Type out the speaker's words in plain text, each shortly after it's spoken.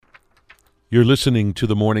You're listening to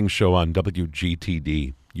the morning show on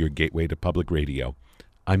WGTD, your gateway to public radio.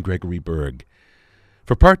 I'm Gregory Berg.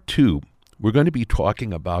 For part two, we're going to be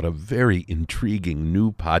talking about a very intriguing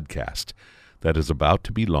new podcast that is about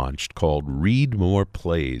to be launched called Read More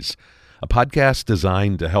Plays, a podcast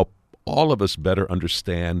designed to help all of us better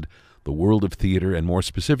understand the world of theater and, more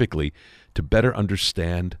specifically, to better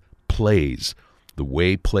understand plays, the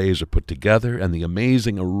way plays are put together, and the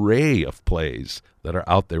amazing array of plays that are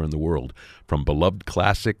out there in the world, from beloved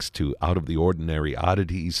classics to out-of-the-ordinary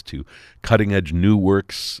oddities to cutting-edge new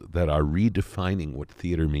works that are redefining what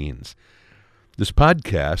theater means. This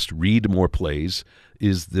podcast, Read More Plays,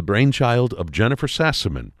 is the brainchild of Jennifer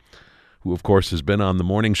Sassaman, who, of course, has been on the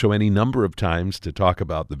morning show any number of times to talk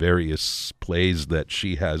about the various plays that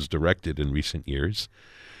she has directed in recent years.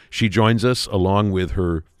 She joins us along with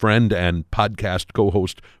her friend and podcast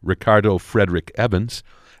co-host Ricardo Frederick Evans,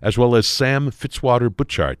 as well as Sam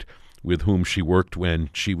Fitzwater-Butchart, with whom she worked when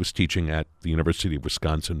she was teaching at the University of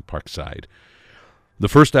Wisconsin-Parkside. The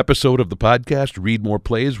first episode of the podcast, Read More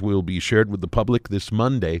Plays, will be shared with the public this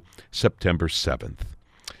Monday, September 7th.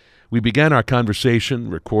 We began our conversation,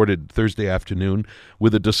 recorded Thursday afternoon,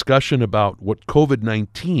 with a discussion about what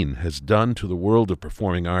COVID-19 has done to the world of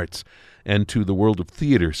performing arts and to the world of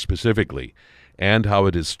theater specifically, and how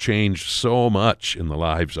it has changed so much in the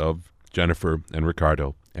lives of Jennifer and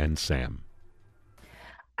Ricardo and Sam.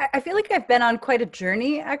 I feel like I've been on quite a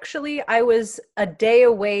journey, actually. I was a day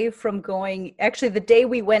away from going, actually, the day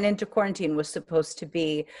we went into quarantine was supposed to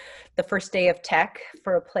be the first day of tech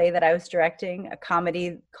for a play that I was directing, a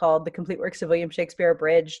comedy called The Complete Works of William Shakespeare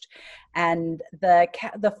Abridged. And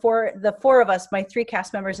the four of us, my three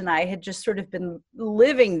cast members and I, had just sort of been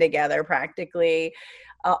living together practically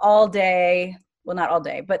all day. Well, not all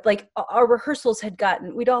day, but like our rehearsals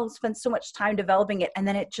we'd all spent so much time developing it, and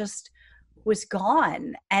then it just was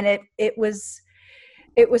gone, and it was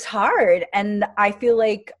hard. And I feel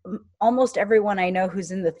like almost everyone I know who's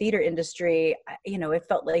in the theater industry, it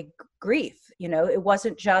felt like grief. It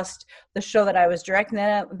wasn't just the show that I was directing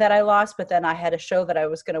that I lost, but then I had a show that I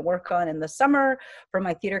was going to work on in the summer for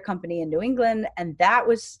my theater company in New England, and that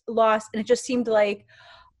was lost. And it just seemed like,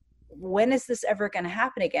 when is this ever going to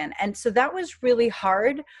happen again? And so that was really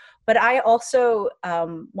hard. But I also,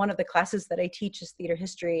 one of the classes that I teach is theater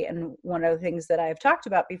history. And one of the things that I've talked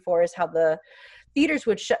about before is how the theaters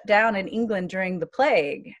would shut down in England during the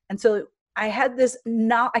plague. And so I had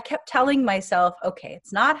I kept telling myself, okay,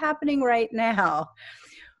 it's not happening right now.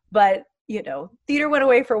 But, theater went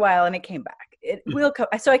away for a while and it came back. It will come.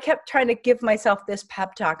 So I kept trying to give myself this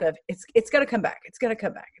pep talk of it's going to come back. It's going to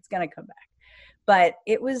come back. It's going to come back. But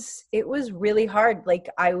it was really hard. Like,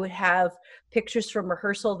 I would have pictures from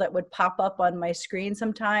rehearsal that would pop up on my screen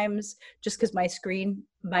sometimes, just because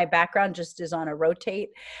my background just is on a rotate,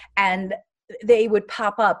 and they would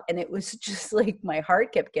pop up, and it was just like my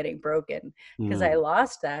heart kept getting broken because I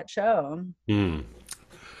lost that show. How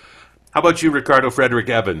about you, Ricardo Frederick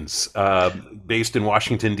Evans, based in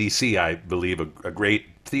Washington, D.C., I believe, a great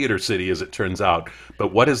theater city, as it turns out.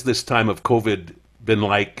 But what has this time of COVID been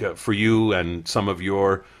like for you and some of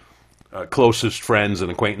your closest friends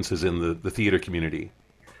and acquaintances in the theater community?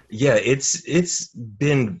 Yeah, it's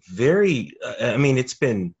been very, it's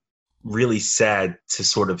been really sad to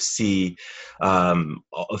sort of see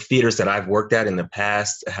theaters that I've worked at in the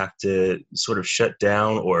past have to sort of shut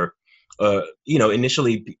down, or,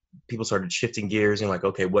 initially people started shifting gears and like,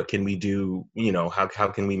 okay, what can we do? How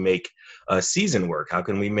can we make a season work? How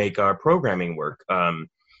can we make our programming work?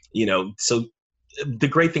 So the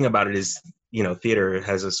great thing about it is, theater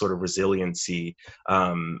has a sort of resiliency,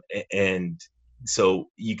 and so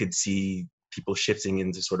you could see people shifting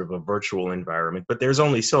into sort of a virtual environment, but there's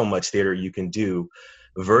only so much theater you can do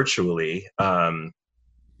virtually.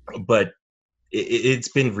 But it's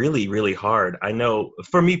been really, really hard. I know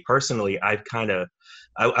for me personally, I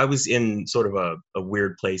was in sort of a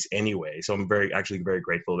weird place anyway. So I'm actually very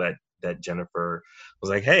grateful that Jennifer was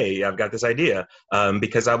like, hey, I've got this idea,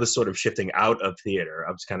 because I was sort of shifting out of theater.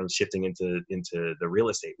 I was kind of shifting into the real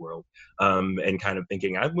estate world, and kind of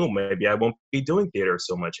thinking, maybe I won't be doing theater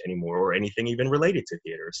so much anymore, or anything even related to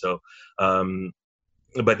theater. So,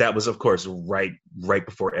 but that was, of course, right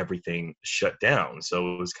before everything shut down.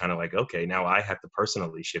 So it was kind of like, okay, now I have to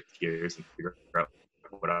personally shift gears and figure out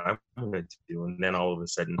what I'm going to do. And then all of a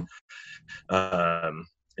sudden,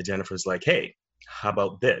 Jennifer's like, hey, how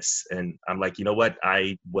about this? And I'm like, you know what?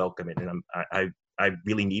 I welcome it. And I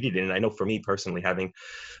really needed it. And I know for me personally, having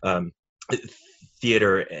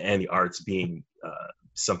theater and the arts being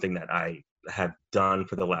something that I have done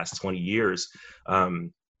for the last 20 years,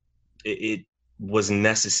 it was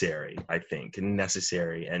necessary, I think, and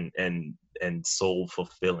and soul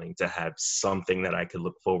fulfilling to have something that I could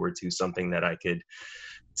look forward to, something that I could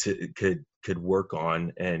work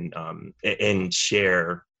on and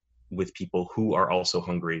share with people who are also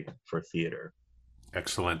hungry for theater.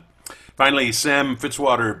 Excellent. Finally, Sam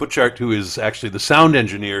Fitzwater-Butchart, who is actually the sound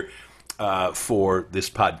engineer for this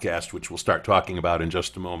podcast, which we'll start talking about in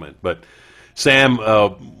just a moment. But Sam,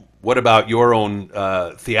 what about your own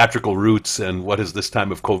theatrical roots, and what has this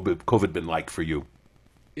time of COVID been like for you?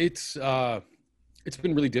 It's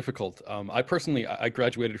been really difficult. I personally, I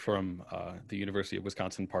graduated from the University of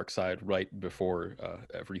Wisconsin Parkside right before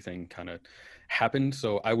everything kind of happened.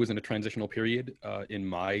 So I was in a transitional period in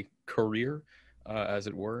my career, as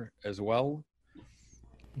it were, as well.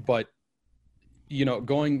 But, you know,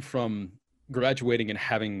 going from graduating and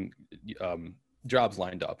having jobs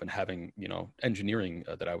lined up and having, you know, engineering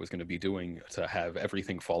that I was going to be doing, to have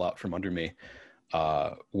everything fall out from under me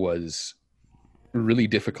was really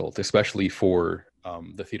difficult, especially for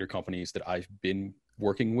the theater companies that I've been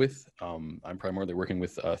working with. I'm primarily working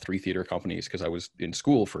with 3 theater companies because I was in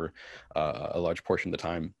school for a large portion of the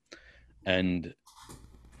time. And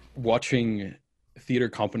watching theater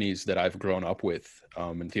companies that I've grown up with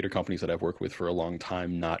and theater companies that I've worked with for a long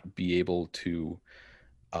time not be able to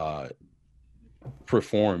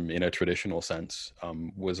perform in a traditional sense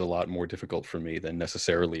was a lot more difficult for me than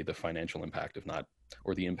necessarily the financial impact of not,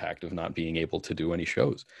 or the impact of not being able to do any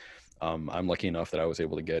shows. I'm lucky enough that I was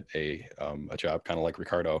able to get a job kind of like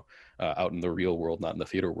Ricardo out in the real world, not in the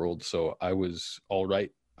theater world. So I was all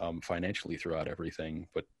right financially throughout everything.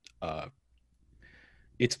 But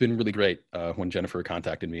it's been really great when Jennifer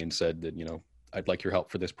contacted me and said that, you know, I'd like your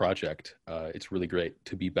help for this project. It's really great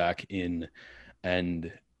to be back in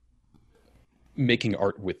and making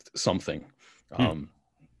art with something.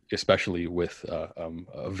 Especially with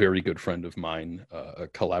a very good friend of mine, a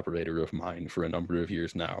collaborator of mine for a number of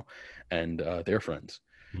years now, and their friends.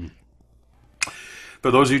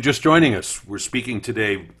 For those of you just joining us, we're speaking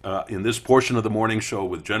today in this portion of the morning show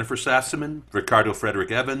with Jennifer Sassaman, Ricardo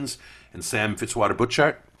Frederick Evans, and Sam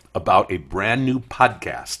Fitzwater-Butchart about a brand new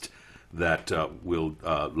podcast that will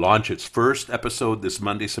launch its first episode this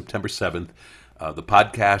Monday, September 7th. The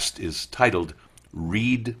podcast is titled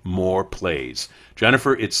Read More Plays.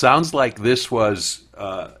 Jennifer, it sounds like this was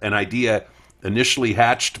an idea initially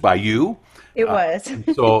hatched by you. It was.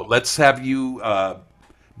 So let's have you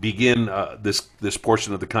begin this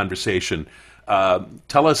portion of the conversation.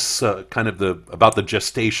 Tell us kind of about the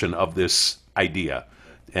gestation of this idea,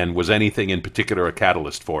 and was anything in particular a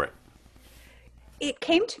catalyst for it? It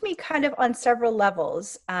came to me kind of on several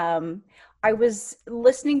levels. I was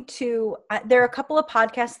listening to, there are a couple of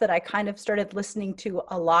podcasts that I kind of started listening to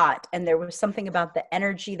a lot. And there was something about the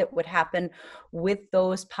energy that would happen with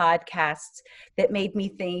those podcasts that made me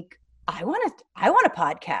think, I want a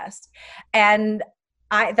podcast. And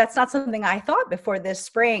that's not something I thought before this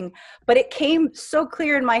spring, but it came so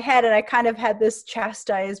clear in my head. And I kind of had this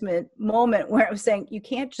chastisement moment where I was saying, you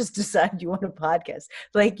can't just decide you want a podcast.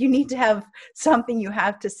 Like, you need to have something you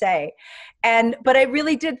have to say. But I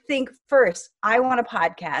really did think first, I want a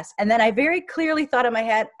podcast. And then I very clearly thought in my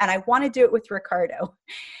head, and I want to do it with Ricardo.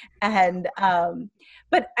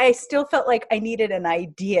 But I still felt like I needed an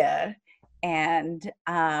idea. And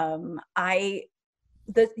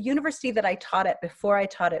the university that I taught at before I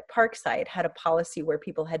taught at Parkside had a policy where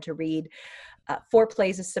people had to read 4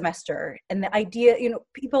 plays a semester. And the idea, you know,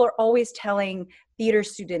 people are always telling theater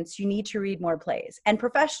students, you need to read more plays. And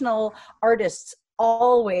professional artists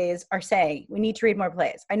always are saying, we need to read more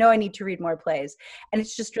plays. I know I need to read more plays. And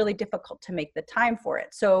it's just really difficult to make the time for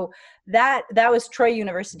it. So that was Troy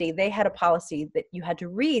University. They had a policy that you had to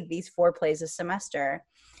read these 4 plays a semester.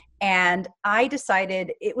 And I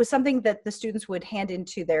decided it was something that the students would hand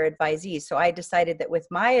into their advisees. So I decided that with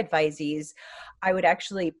my advisees, I would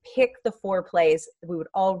actually pick the 4 plays. We would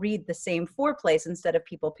all read the same 4 plays instead of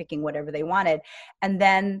people picking whatever they wanted. And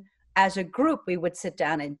then as a group, we would sit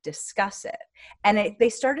down and discuss it. And they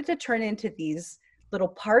started to turn into these little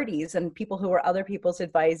parties, and people who were other people's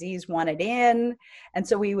advisees wanted in. And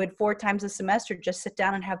so we would 4 times a semester just sit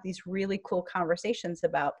down and have these really cool conversations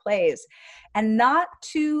about plays. And not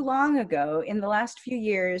too long ago, in the last few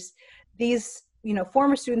years, these, you know,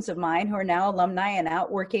 former students of mine who are now alumni and out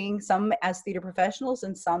working, some as theater professionals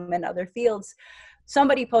and some in other fields,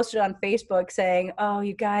 somebody posted on Facebook saying, oh,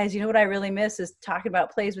 you guys, you know what I really miss is talking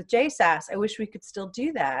about plays with JSAS. I wish we could still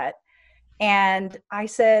do that. And I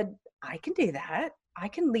said, I can do that. I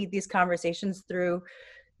can lead these conversations through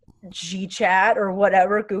GChat or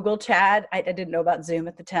whatever, Google Chat. I didn't know about Zoom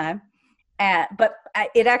at the time.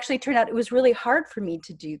 It actually turned out it was really hard for me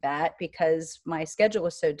to do that because my schedule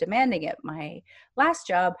was so demanding at my last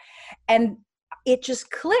job. And it just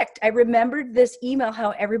clicked. I remembered this email,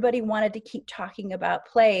 how everybody wanted to keep talking about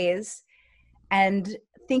plays, and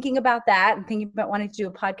thinking about that and thinking about wanting to do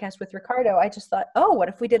a podcast with Ricardo, I just thought, oh, what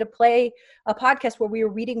if we did a podcast where we were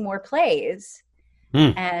reading more plays?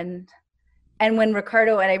 And when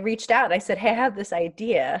Ricardo and I reached out, I said, hey, I have this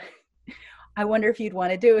idea. I wonder if you'd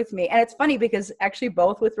want to do it with me. And it's funny because actually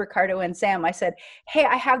both with Ricardo and Sam, I said, hey,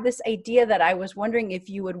 I have this idea that I was wondering if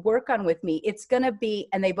you would work on with me. It's going to be,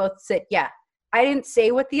 and they both said, yeah. I didn't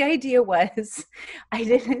say what the idea was. I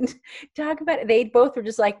didn't talk about it. They both were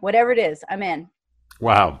just like, whatever it is, I'm in.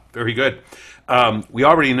 Wow, very good. We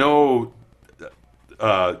already know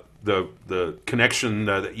the connection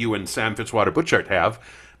that you and Sam Fitzwater-Butchart have.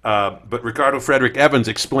 But Ricardo Frederick Evans,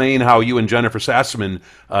 explain how you and Jennifer Sassaman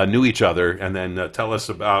knew each other, and then tell us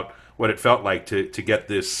about what it felt like to get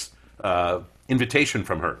this invitation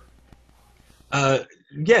from her.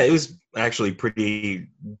 Yeah, it was actually pretty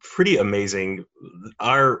amazing.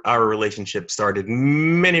 Our relationship started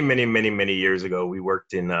many years ago. We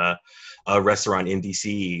worked in a restaurant in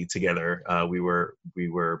DC together. We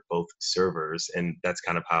were both servers, and that's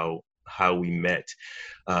kind of how we met.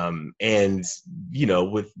 And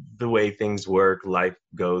with the way things work, life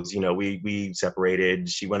goes. We separated.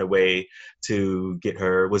 She went away to get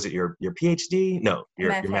her. Was it your PhD? No,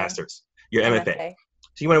 your master's, your MFA.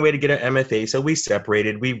 She went away to get an MFA, so we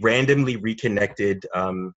separated. We randomly reconnected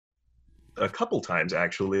a couple times,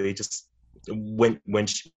 actually, just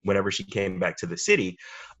whenever she came back to the city.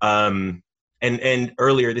 And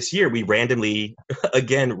earlier this year, we randomly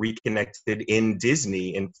again reconnected in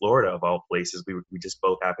Disney in Florida, of all places. We just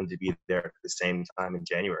both happened to be there at the same time in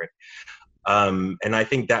January. And I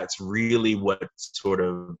think that's really what sort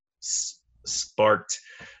of sparked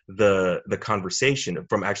the conversation,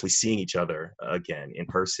 from actually seeing each other again in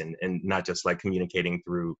person, and not just like communicating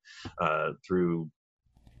through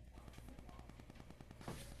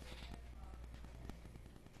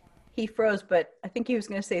He froze, but I think he was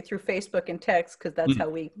going to say through Facebook and text, because that's how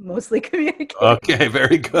we mostly communicate. Okay,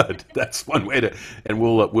 very good. That's one way to, and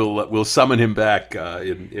we'll summon him back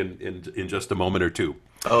in just a moment or two.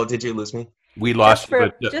 Oh, did you lose me? We lost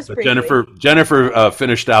you, but Jennifer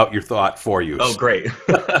finished out your thought for you. Oh, great.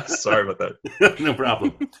 Sorry about that. No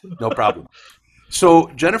problem. No problem. So,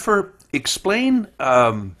 Jennifer, explain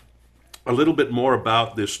a little bit more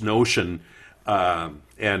about this notion,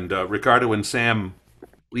 and Ricardo and Sam,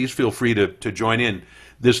 please feel free to join in.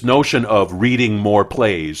 This notion of reading more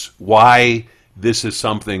plays, why this is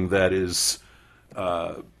something that is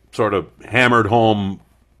sort of hammered home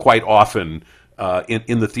quite often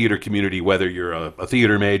in the theater community, whether you're a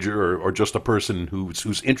theater major or just a person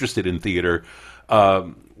who's interested in theater.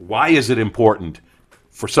 Why is it important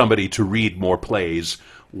for somebody to read more plays?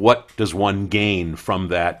 What does one gain from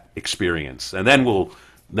that experience? And then we'll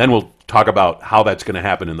talk about how that's going to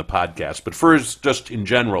happen in the podcast. But first, just in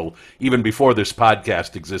general, even before this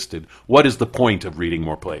podcast existed, what is the point of reading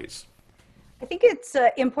more plays? I think it's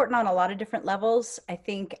important on a lot of different levels. I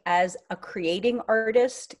think as a creating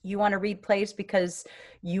artist, you want to read plays because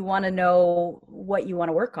you want to know what you want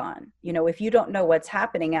to work on. If you don't know what's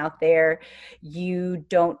happening out there, you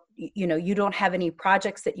don't have any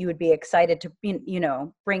projects that you would be excited to,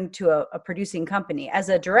 bring to a producing company. As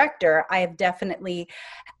a director, I have definitely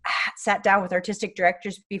sat down with artistic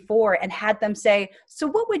directors before and had them say, so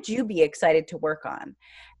what would you be excited to work on?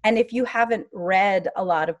 And if you haven't read a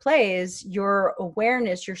lot of plays, your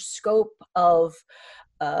awareness, your scope of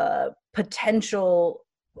potential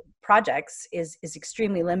projects is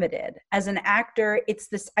extremely limited. As an actor,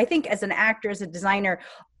 I think as an actor, as a designer,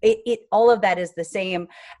 all of that is the same.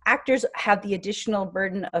 Actors have the additional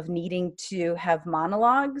burden of needing to have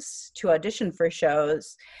monologues to audition for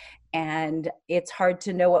shows. And it's hard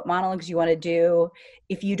to know what monologues you want to do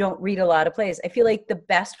if you don't read a lot of plays. I feel like the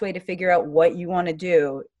best way to figure out what you want to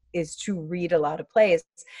do is to read a lot of plays.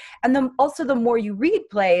 And also the more you read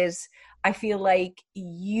plays, I feel like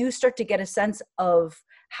you start to get a sense of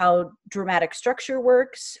how dramatic structure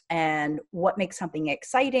works and what makes something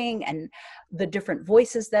exciting and the different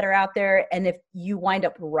voices that are out there. And if you wind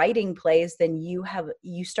up writing plays, then you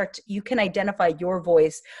can identify your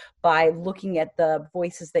voice by looking at the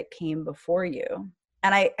voices that came before you.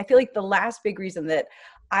 And I feel like the last big reason that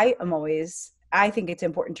I think it's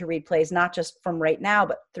important to read plays, not just from right now,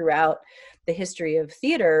 but throughout the history of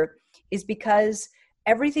theater, is because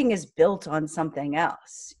everything is built on something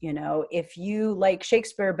else. If you like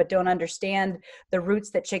Shakespeare but don't understand the roots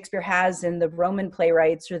that Shakespeare has in the Roman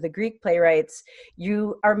playwrights or the Greek playwrights,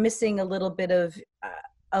 you are missing a little bit of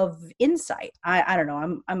insight. I don't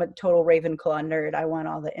know. I'm a total Ravenclaw nerd. I want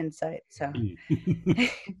all the insight. So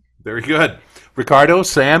Very good. Ricardo,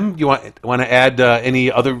 Sam, you want to add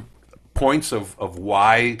any other points of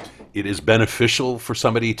why it is beneficial for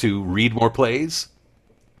somebody to read more plays?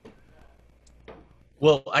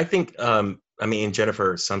 Well, I think I mean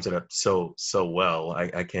Jennifer sums it up so well.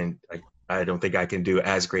 I don't think I can do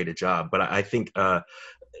as great a job, but I think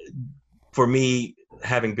for me,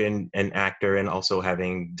 having been an actor and also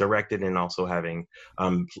having directed and also having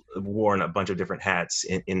worn a bunch of different hats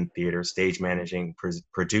in theater, stage managing,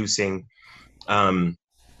 producing,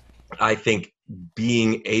 I think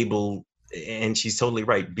being able, and she's totally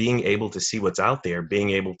right, being able to see what's out there,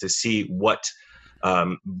 being able to see what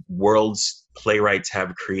worlds playwrights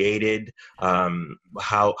have created,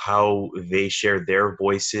 how they share their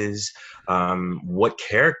voices, what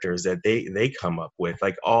characters that they come up with,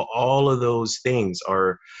 like all of those things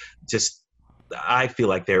are just, I feel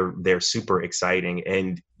like they're super exciting,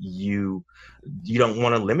 and you don't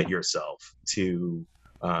want to limit yourself to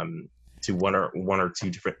one or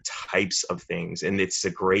two different types of things, and it's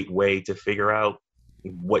a great way to figure out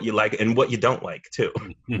what you like and what you don't like too.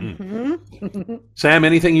 Mm-hmm. Sam,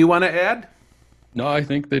 anything you want to add? No, I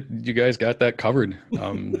think that you guys got that covered.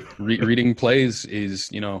 Reading plays is,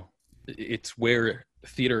 it's where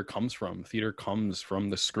theater comes from. Theater comes from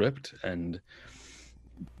the script and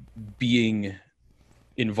being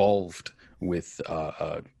involved with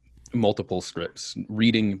multiple scripts,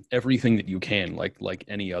 reading everything that you can, like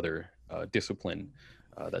any other discipline.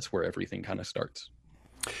 That's where everything kind of starts.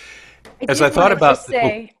 As I thought about,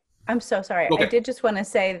 I'm so sorry. Okay. I did just want to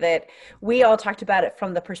say that we all talked about it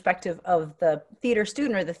from the perspective of the theater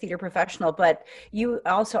student or the theater professional, but you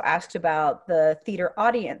also asked about the theater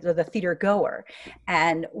audience or the theater goer.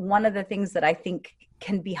 And one of the things that I think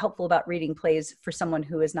can be helpful about reading plays for someone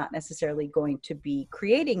who is not necessarily going to be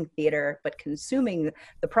creating theater, but consuming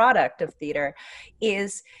the product of theater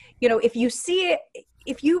is,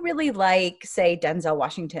 if you really like, say, Denzel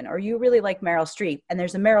Washington, or you really like Meryl Streep, and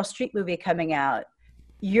there's a Meryl Streep movie coming out,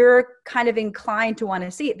 you're kind of inclined to want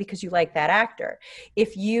to see it because you like that actor.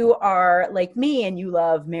 If you are like me and you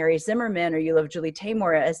love Mary Zimmerman or you love Julie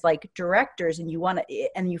Taymor as like directors, and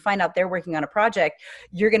you find out they're working on a project,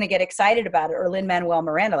 you're going to get excited about it. Or Lin-Manuel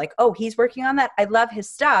Miranda, like, oh, he's working on that. I love his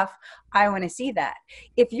stuff. I want to see that.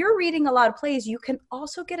 If you're reading a lot of plays, you can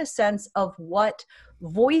also get a sense of what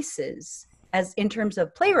voices, as in terms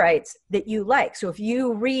of playwrights, that you like. So if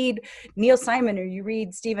you read Neil Simon, or you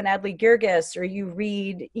read Stephen Adly Guirgis, or you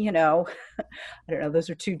read, I don't know, those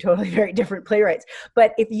are two totally very different playwrights.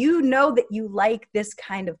 But if you know that you like this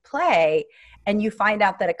kind of play, and you find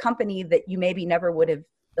out that a company that you maybe never would have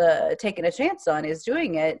taken a chance on is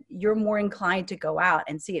doing it, you're more inclined to go out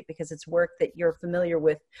and see it because it's work that you're familiar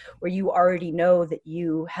with, or you already know that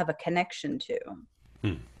you have a connection to.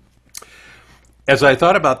 As I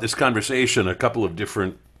thought about this conversation, a couple of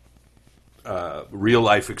different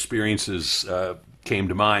real-life experiences came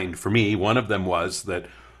to mind for me. One of them was that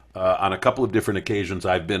on a couple of different occasions,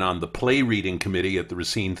 I've been on the play reading committee at the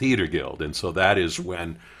Racine Theater Guild. And so that is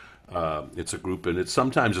when it's a group, and it's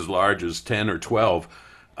sometimes as large as 10 or 12,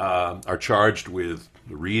 are charged with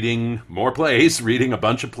reading more plays, reading a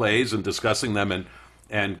bunch of plays and discussing them,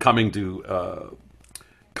 and coming to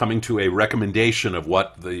a recommendation of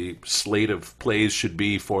what the slate of plays should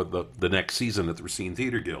be for the next season at the Racine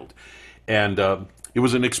Theater Guild. And it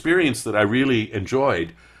was an experience that I really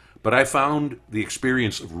enjoyed, but I found the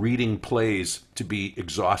experience of reading plays to be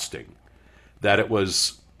exhausting. That it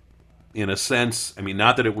was, in a sense, I mean,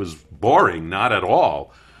 not that it was boring, not at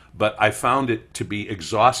all, but I found it to be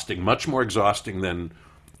exhausting, much more exhausting than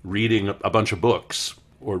reading a bunch of books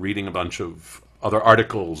or reading a bunch of other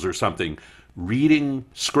articles or something. Reading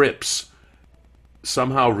scripts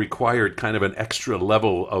somehow required kind of an extra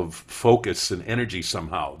level of focus and energy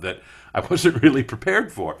somehow that I wasn't really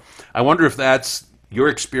prepared for. I wonder if that's your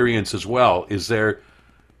experience as well. Is there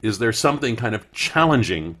something kind of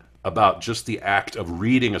challenging about just the act of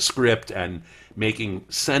reading a script and making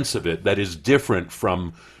sense of it that is different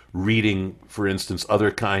from reading, for instance,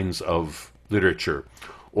 other kinds of literature?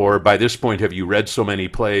 Or by this point, have you read so many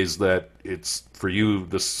plays that it's, for you,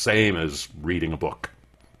 the same as reading a book?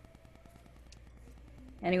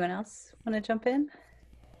 Anyone else want to jump in?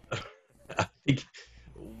 I think,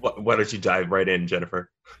 why don't you dive right in, Jennifer?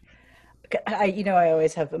 I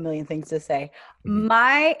always have a million things to say.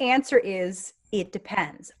 My answer is it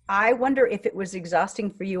depends. I wonder if it was exhausting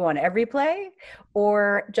for you on every play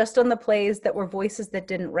or just on the plays that were voices that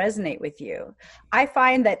didn't resonate with you. I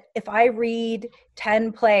find that if I read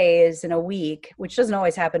 10 plays in a week, which doesn't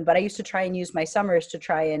always happen, but I used to try and use my summers to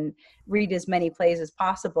try and read as many plays as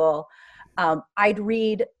possible. I'd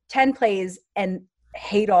read 10 plays and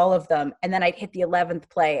hate all of them. And then I'd hit the 11th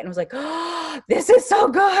play and I was like, oh, this is so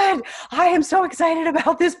good. I am so excited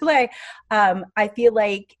about this play. I feel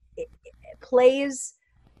like plays,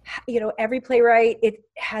 every playwright, it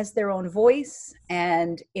has their own voice.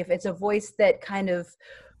 And if it's a voice that kind of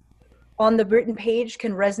on the written page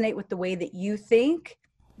can resonate with the way that you think,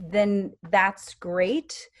 then that's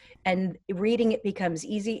great. And reading it becomes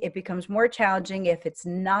easy. It becomes more challenging if it's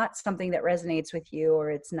not something that resonates with you, or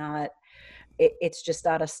it's just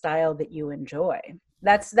not a style that you enjoy.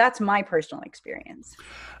 That's my personal experience.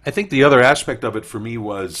 I think the other aspect of it for me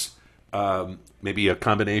was maybe a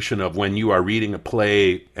combination of when you are reading a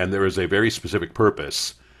play and there is a very specific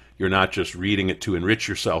purpose. You're not just reading it to enrich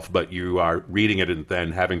yourself, but you are reading it and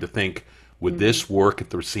then having to think, would this work at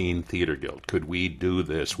the Racine Theater Guild? Could we do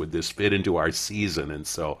this? Would this fit into our season? And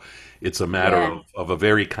so it's a matter of a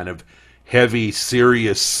very kind of heavy,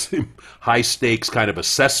 serious, high-stakes kind of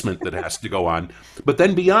assessment that has to go on. But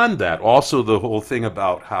then beyond that, also the whole thing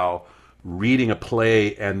about how reading a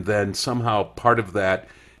play and then somehow part of that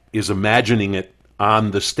is imagining it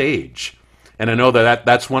on the stage. And I know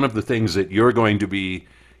that's one of the things that you're going to be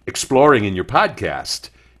exploring in your podcast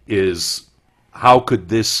is how could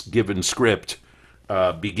this given script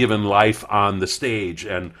be given life on the stage,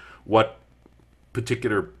 and what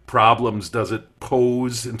particular problems does it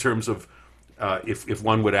pose in terms of if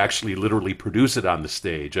one would actually literally produce it on the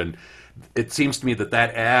stage. And it seems to me that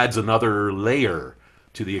adds another layer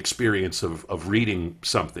to the experience of reading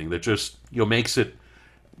something that just makes it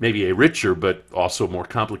maybe a richer but also more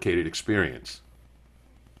complicated experience.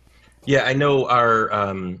 Yeah, I know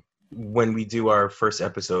our when we do our first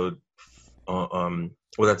episode,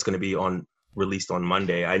 that's going to be released on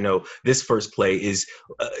Monday. I know this first play is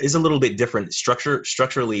a little bit different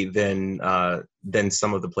structurally than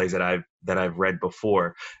some of the plays that I've read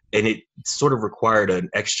before, and it sort of required an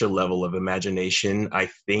extra level of imagination. I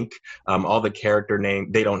think all the character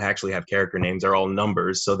name, they don't actually have character names; they're all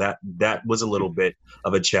numbers, so that was a little bit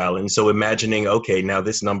of a challenge. So imagining, okay, now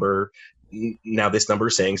this number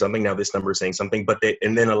is saying something, now this number is saying something,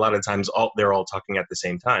 and then a lot of times they're all talking at the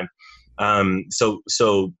same time.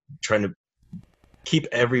 So trying to keep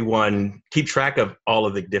track of all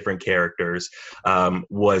of the different characters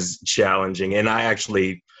was challenging. And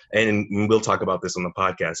and we'll talk about this on the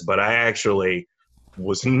podcast, but I actually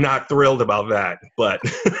was not thrilled about that. But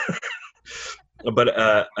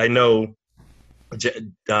I know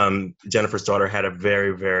Jennifer's daughter had a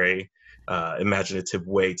very, very imaginative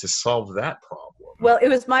way to solve that problem. Well, it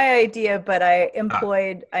was my idea, but I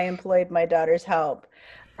employed my daughter's help.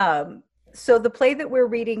 So the play that we're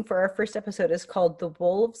reading for our first episode is called The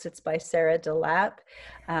Wolves. It's by Sarah DeLapp.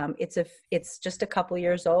 It's just a couple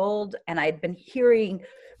years old, and I'd been hearing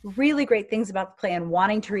really great things about the play and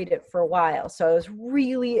wanting to read it for a while. So I was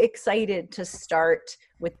really excited to start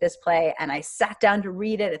with this play, and I sat down to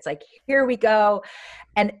read it. It's like, here we go.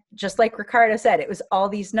 And just like Ricardo said, it was all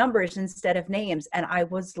these numbers instead of names, and I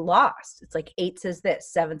was lost. It's like 8 says this,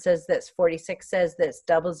 7 says this, 46 says this,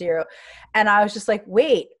 00. And I was just like,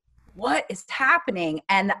 wait, what is happening?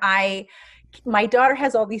 And my daughter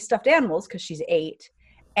has all these stuffed animals because she's 8.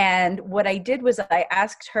 And what I did was I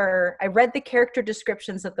asked her, I read the character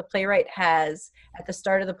descriptions that the playwright has at the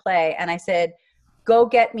start of the play. And I said, go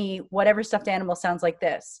get me whatever stuffed animal sounds like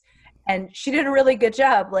this. And she did a really good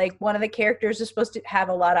job. Like, one of the characters is supposed to have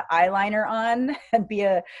a lot of eyeliner on and be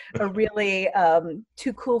a really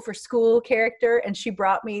too cool for school character. And she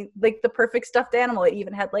brought me like the perfect stuffed animal. It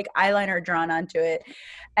even had like eyeliner drawn onto it.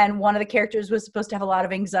 And one of the characters was supposed to have a lot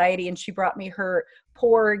of anxiety. And she brought me her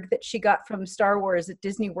Porg that she got from Star Wars at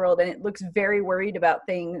Disney World. And it looks very worried about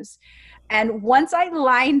things. And once I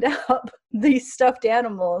lined up these stuffed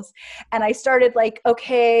animals and I started like,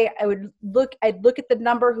 okay, I'd look at the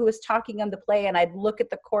number who was talking on the play, and I'd look at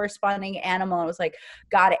the corresponding animal, and I was like,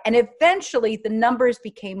 got it. And eventually the numbers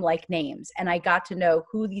became like names, and I got to know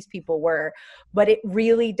who these people were. But it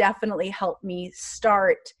really definitely helped me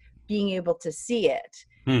start being able to see it.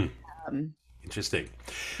 Interesting.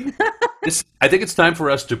 I think it's time for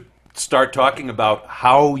us to start talking about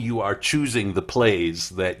how you are choosing the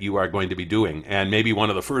plays that you are going to be doing. And maybe one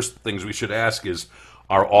of the first things we should ask is,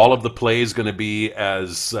 are all of the plays going to be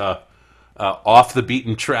as off the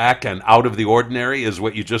beaten track and out of the ordinary is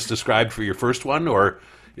what you just described for your first one, or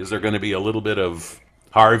is there going to be a little bit of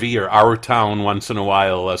Harvey or Our Town once in a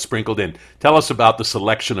while sprinkled in? Tell us about the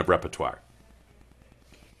selection of repertoire.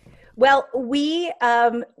 Well,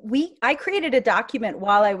 I created a document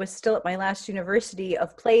while I was still at my last university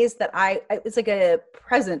of plays that it was like a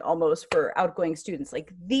present almost for outgoing students.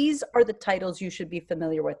 Like, these are the titles you should be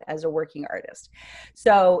familiar with as a working artist.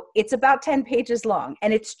 So it's about 10 pages long,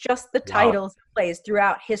 and it's just the titles of plays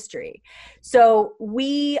throughout history. So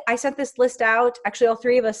I sent this list out. Actually, all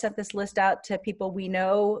three of us sent this list out to people we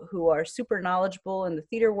know who are super knowledgeable in the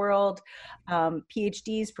theater world,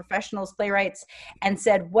 PhDs, professionals, playwrights, and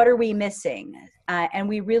said, what are we missing? And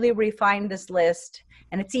we really refined this list,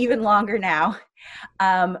 and it's even longer now.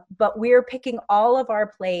 But we're picking all of our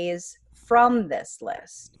plays from this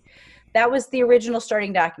list. That was the original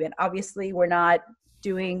starting document. Obviously, we're not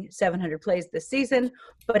doing 700 plays this season,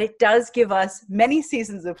 but it does give us many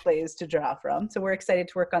seasons of plays to draw from. So we're excited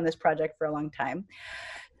to work on this project for a long time.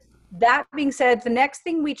 That being said, the next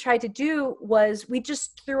thing we tried to do was we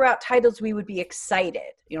just threw out titles we would be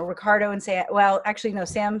excited. You know, Ricardo and Sam, well, actually, no,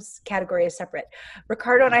 Sam's category is separate.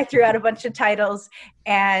 Ricardo and I threw out a bunch of titles,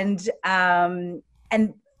 and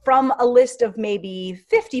from a list of maybe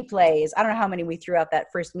 50 plays, I don't know how many we threw out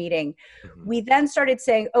that first meeting, we then started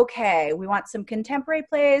saying, okay, we want some contemporary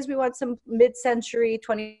plays, we want some mid-century,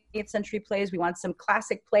 20th century plays, we want some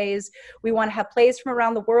classic plays, we want to have plays from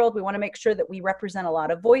around the world, we want to make sure that we represent a lot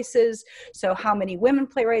of voices. So how many women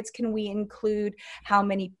playwrights can we include? How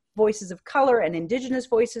many voices of color and indigenous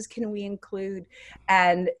voices can we include?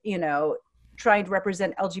 And, you know, trying to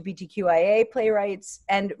represent LGBTQIA playwrights,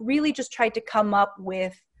 and really just tried to come up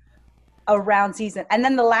with a round season. And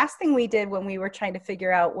then the last thing we did when we were trying to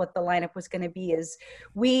figure out what the lineup was going to be is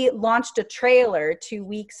we launched a trailer 2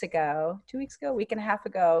 weeks ago, a week and a half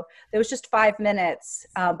ago. It was just 5 minutes,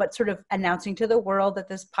 but sort of announcing to the world that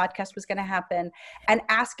this podcast was going to happen and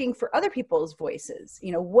asking for other people's voices.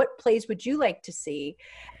 You know, what plays would you like to see?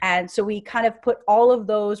 And so we kind of put all of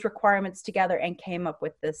those requirements together and came up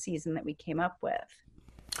with the season that we came up with.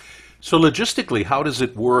 So logistically, how does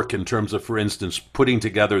it work in terms of, for instance, putting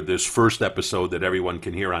together this first episode that everyone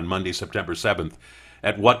can hear on Monday, September 7th?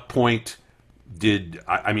 At what point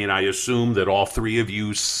I assume that all three of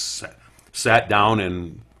you sat down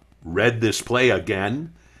and read this play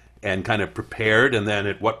again and kind of prepared, and then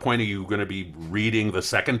at what point are you going to be reading the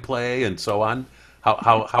second play and so on?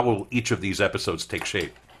 How will each of these episodes take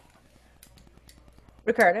shape?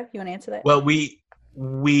 Ricardo, you want to answer that? Well, we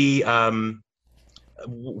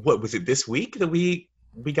what was it, this week that we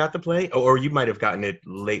got the play, or you might have gotten it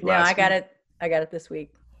late last week? I got it this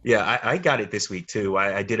week. Yeah, I got it this week too.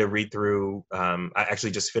 I did a read through. I actually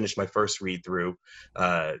just finished my first read through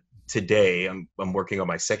today. I'm working on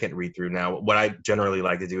my second read through now. What I generally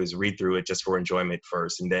like to do is read through it just for enjoyment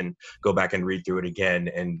first, and then go back and read through it again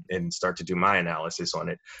and start to do my analysis on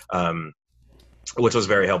it. Which was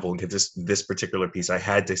very helpful, because this particular piece, I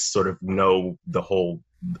had to sort of know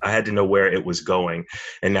I had to know where it was going,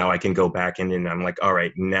 and now I can go back and I'm like, all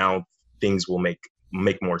right, now things will make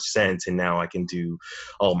more sense, and now I can do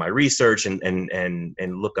all my research and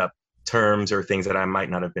look up terms or things that I might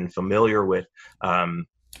not have been familiar with.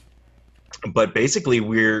 But basically,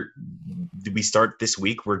 we start this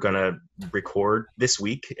week. We're gonna record this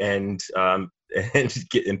week and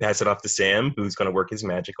pass it off to Sam, who's going to work his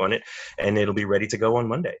magic on it, and it'll be ready to go on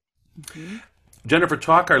Monday. Mm-hmm. Jennifer,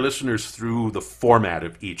 talk our listeners through the format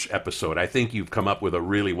of each episode. I think you've come up with a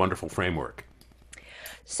really wonderful framework.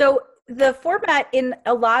 So the format in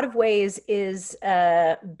a lot of ways is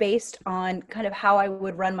based on kind of how I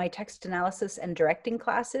would run my text analysis and directing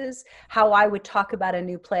classes, how I would talk about a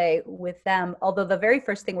new play with them. Although the very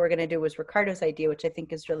first thing we're going to do was Ricardo's idea, which I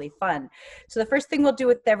think is really fun. So the first thing we'll do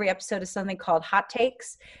with every episode is something called Hot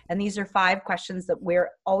Takes. And these are 5 questions that we're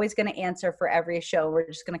always going to answer for every show. We're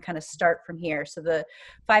just going to kind of start from here. So the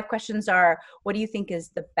 5 questions are: what do you think is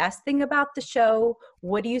the best thing about the show?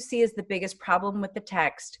 What do you see as the biggest problem with the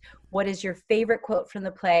text? What is your favorite quote from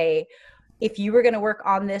the play? If you were going to work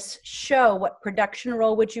on this show, what production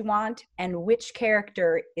role would you want? And which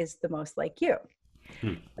character is the most like you?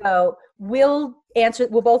 So we'll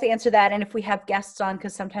both answer that. And if we have guests on,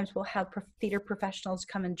 because sometimes we'll have theater professionals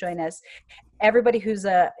come and join us, everybody who's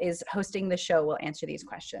is hosting the show will answer these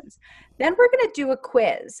questions. Then we're going to do a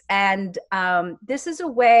quiz. And this is a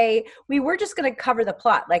way, we were just going to cover the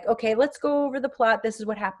plot. Like, okay, let's go over the plot. This is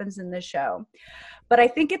what happens in the show. But I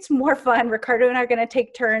think it's more fun. Ricardo and I are going to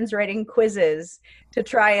take turns writing quizzes to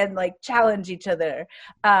try and like challenge each other.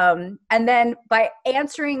 And then by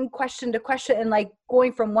answering question to question and like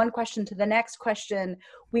going from one question to the next question,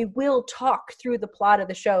 we will talk through the plot of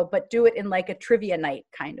the show, but do it in like a trivia night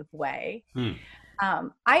kind of way.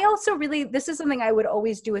 I also really, this is something I would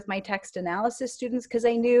always do with my text analysis students, because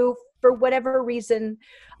I knew for whatever reason,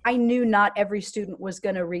 I knew not every student was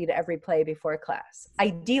going to read every play before class.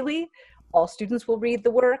 Ideally, all students will read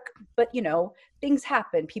the work, but you know, things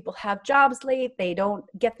happen. People have jobs late. They don't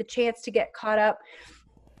get the chance to get caught up.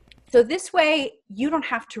 So this way, you don't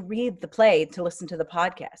have to read the play to listen to the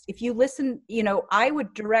podcast. If you listen, you know, I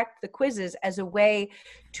would direct the quizzes as a way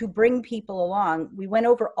to bring people along. We went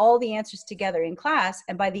over all the answers together in class,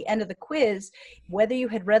 and by the end of the quiz, whether you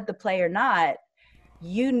had read the play or not,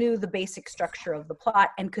 you knew the basic structure of the plot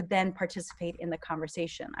and could then participate in the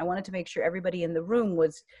conversation. I wanted to make sure everybody in the room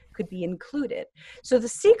could be included. So the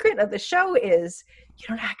secret of the show is you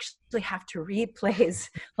don't actually have to read plays.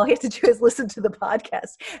 All you have to do is listen to the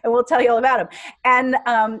podcast, and we'll tell you all about them. And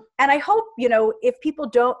I hope, you know, if people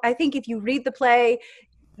don't, I think if you read the play,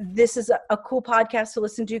 this is a cool podcast to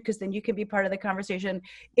listen to, because then you can be part of the conversation.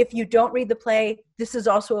 If you don't read the play, this is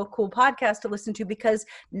also a cool podcast to listen to, because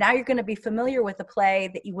now you're going to be familiar with a play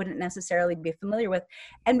that you wouldn't necessarily be familiar with.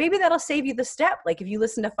 And maybe that'll save you the step. Like if you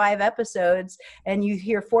listen to 5 episodes and you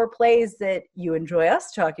hear 4 plays that you enjoy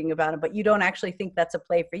us talking about, but you don't actually think that's a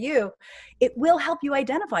play for you, it will help you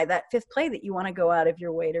identify that 5th play that you want to go out of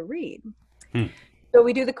your way to read. So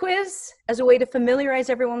we do the quiz as a way to familiarize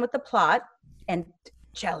everyone with the plot and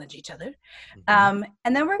challenge each other. And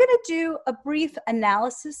then we're going to do a brief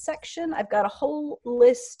analysis section. I've got a whole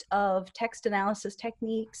list of text analysis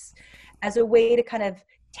techniques as a way to kind of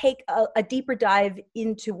take a deeper dive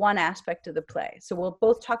into one aspect of the play. So we'll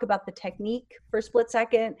both talk about the technique for a split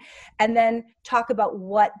second, and then talk about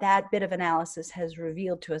what that bit of analysis has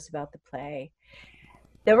revealed to us about the play.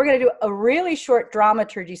 Then we're going to do a really short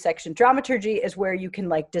dramaturgy section. Dramaturgy is where you can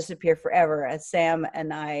like disappear forever, as Sam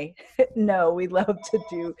and I know. We love to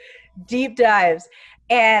do deep dives.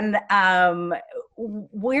 And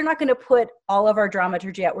we're not going to put all of our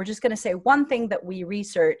dramaturgy out. We're just going to say one thing that we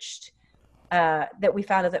researched that we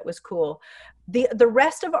found that was cool. The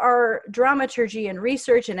rest of our dramaturgy and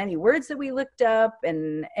research, and any words that we looked up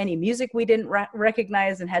and any music we didn't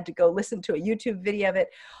recognize and had to go listen to a YouTube video of it,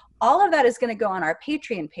 all of that is going to go on our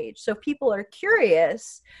Patreon page. So if people are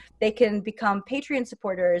curious, they can become Patreon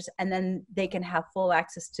supporters, and then they can have full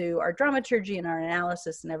access to our dramaturgy and our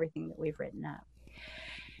analysis and everything that we've written up.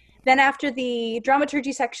 Then after the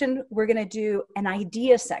dramaturgy section, we're going to do an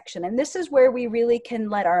idea section. And this is where we really can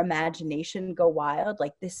let our imagination go wild.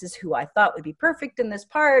 Like, this is who I thought would be perfect in this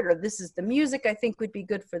part, or this is the music I think would be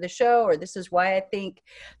good for the show, or this is why I think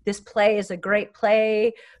this play is a great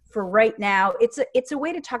play for right now. It's a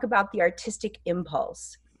way to talk about the artistic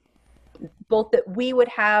impulse, both that we would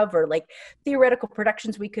have, or like theoretical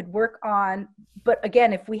productions we could work on. But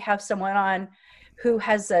again, if we have someone on who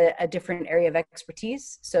has a different area of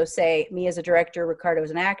expertise, so say me as a director, Ricardo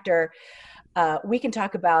as an actor, we can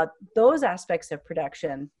talk about those aspects of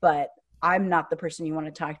production, but I'm not the person you want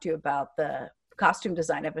to talk to about the costume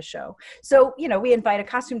design of a show. So, you know, we invite a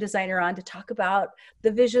costume designer on to talk about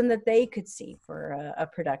the vision that they could see for a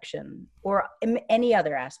production, or any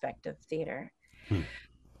other aspect of theater.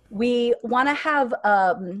 We want to have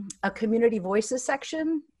a community voices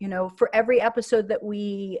section. You know, for every episode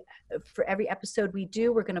we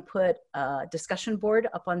do, we're going to put a discussion board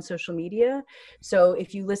up on social media. So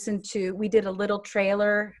if you listen to, we did a little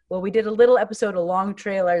trailer, we did a little episode, a long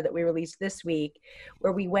trailer that we released this week,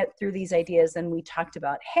 where we went through these ideas and we talked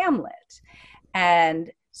about Hamlet.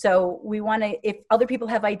 And so we want to, if other people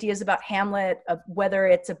have ideas about Hamlet, whether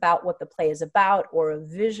it's about what the play is about or a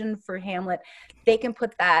vision for Hamlet, they can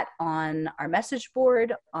put that on our message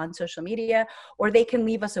board on social media, or they can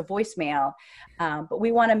leave us a voicemail. But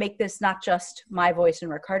we want to make this not just my voice and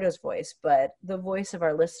Ricardo's voice, but the voice of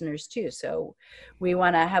our listeners too. So we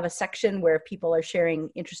want to have a section where people are sharing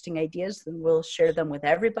interesting ideas, and we'll share them with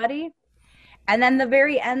everybody. And then the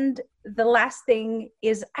very end, the last thing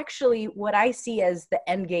is actually what I see as the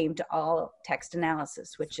end game to all text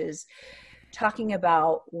analysis, which is talking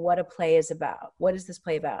about what a play is about. What is this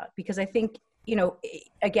play about? Because I think, you know,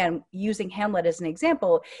 again, using Hamlet as an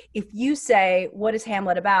example, if you say, what is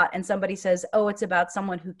Hamlet about? And somebody says, oh, it's about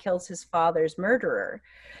someone who kills his father's murderer.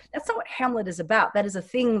 That's not what Hamlet is about. That is a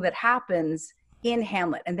thing that happens in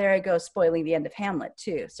Hamlet. And there I go, spoiling the end of Hamlet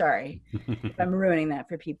too. Sorry if I'm ruining that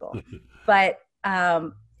for people. But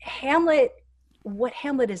Hamlet, what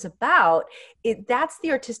Hamlet is about, that's the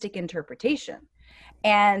artistic interpretation.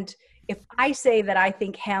 And if I say that I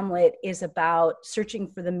think Hamlet is about searching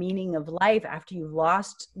for the meaning of life after you've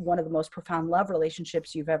lost one of the most profound love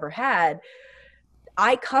relationships you've ever had,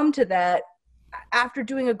 I come to that after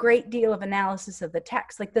doing a great deal of analysis of the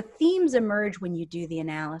text, like the themes emerge when you do the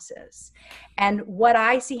analysis. And what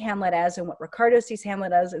I see Hamlet as, and what Ricardo sees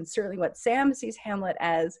Hamlet as, and certainly what Sam sees Hamlet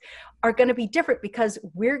as, are going to be different because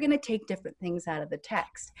we're going to take different things out of the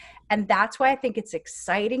text. And that's why I think it's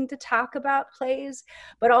exciting to talk about plays,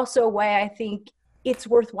 but also why I think it's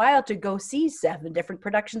worthwhile to go see 7 different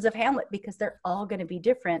productions of Hamlet, because they're all going to be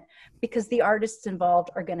different, because the artists involved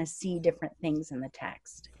are going to see different things in the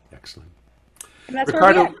text. Excellent. And that's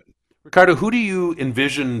Ricardo, who do you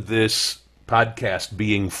envision this podcast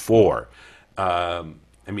being for? I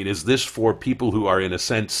mean, is this for people who are, in a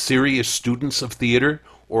sense, serious students of theater,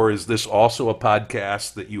 or is this also a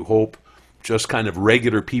podcast that you hope just kind of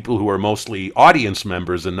regular people who are mostly audience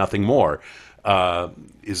members and nothing more?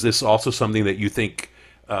 Is this also something that you think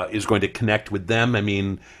is going to connect with them? I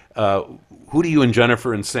mean, who do you and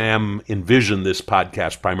Jennifer and Sam envision this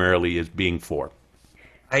podcast primarily as being for?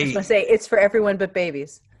 I was going to say it's for everyone but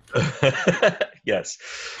babies. Yes.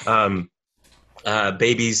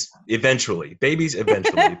 Babies eventually,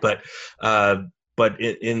 but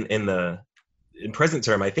in present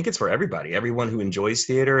term, I think it's for everyone who enjoys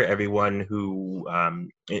theater, everyone who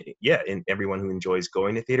everyone who enjoys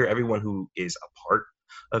going to theater, everyone who is a part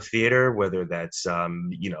of theater, whether that's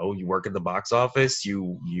you work at the box office,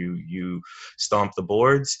 you stomp the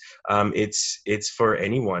boards. It's for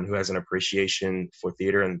anyone who has an appreciation for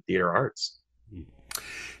theater and theater arts.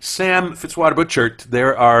 Sam Fitzwater-Butchert,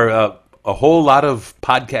 there are a whole lot of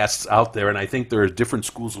podcasts out there, and I think there are different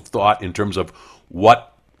schools of thought in terms of what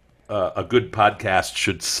a good podcast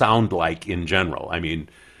should sound like in general. I mean,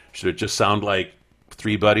 should it just sound like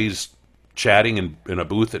 3 buddies chatting in a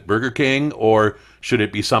booth at Burger King, or should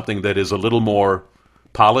it be something that is a little more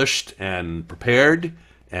polished and prepared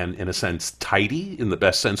and, in a sense, tidy in the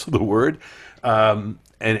best sense of the word? And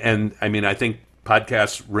I mean, I think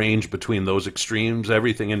podcasts range between those extremes,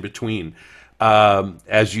 everything in between.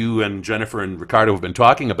 As you and Jennifer and Ricardo have been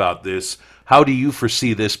talking about this, how do you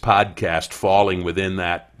foresee this podcast falling within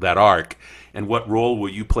that arc? And what role will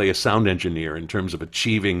you play as sound engineer in terms of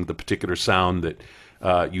achieving the particular sound that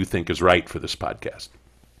you think is right for this podcast?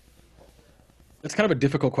 That's kind of a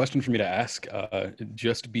difficult question for me to ask,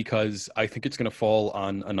 just because I think it's going to fall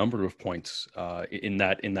on a number of points in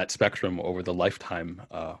that spectrum over the lifetime,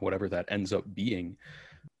 whatever that ends up being.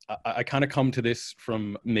 I kind of come to this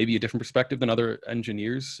from maybe a different perspective than other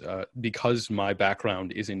engineers because my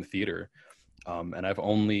background is in theater. And I've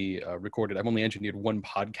only engineered one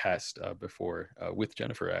podcast before with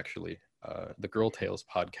Jennifer, actually, the Girl Tales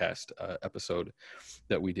podcast episode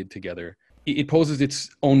that we did together. It poses its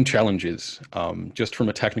own challenges, just from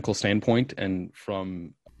a technical standpoint, and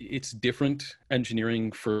from it's different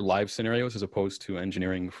engineering for live scenarios as opposed to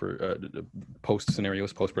engineering for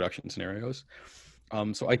post-production scenarios.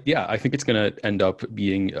 So I think it's going to end up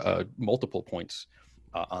being multiple points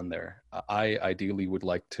on there. I ideally would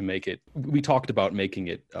like to make it, we talked about making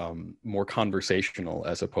it more conversational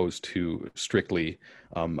as opposed to strictly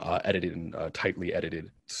edited and tightly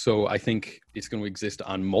edited. So I think it's going to exist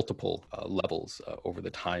on multiple levels over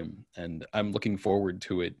the time. And I'm looking forward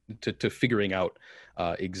to it, to figuring out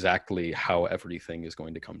exactly how everything is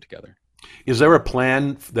going to come together. Is there a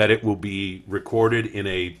plan that it will be recorded in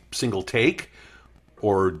a single take?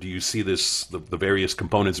 Or do you see the various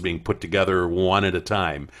components being put together one at a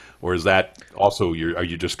time? Or is that also, are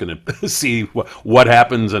you just going to see what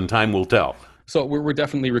happens and time will tell? So we're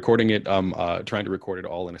definitely recording it, trying to record it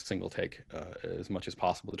all in a single take as much as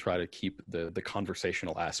possible to try to keep the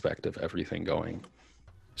conversational aspect of everything going.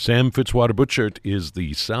 Sam Fitzwater-Butchert is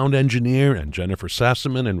the sound engineer, and Jennifer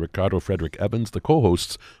Sassaman and Ricardo Frederick Evans, the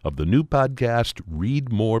co-hosts of the new podcast,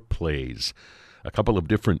 Read More Plays. A couple of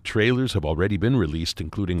different trailers have already been released,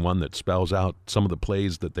 including one that spells out some of the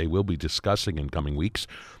plays that they will be discussing in coming weeks.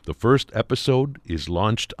 The first episode is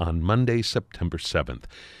launched on Monday, September 7th.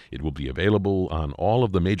 It will be available on all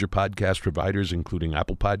of the major podcast providers, including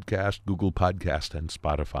Apple Podcast, Google Podcast, and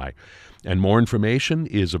Spotify. And more information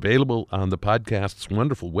is available on the podcast's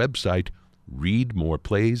wonderful website,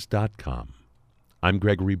 readmoreplays.com. I'm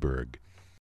Gregory Berg.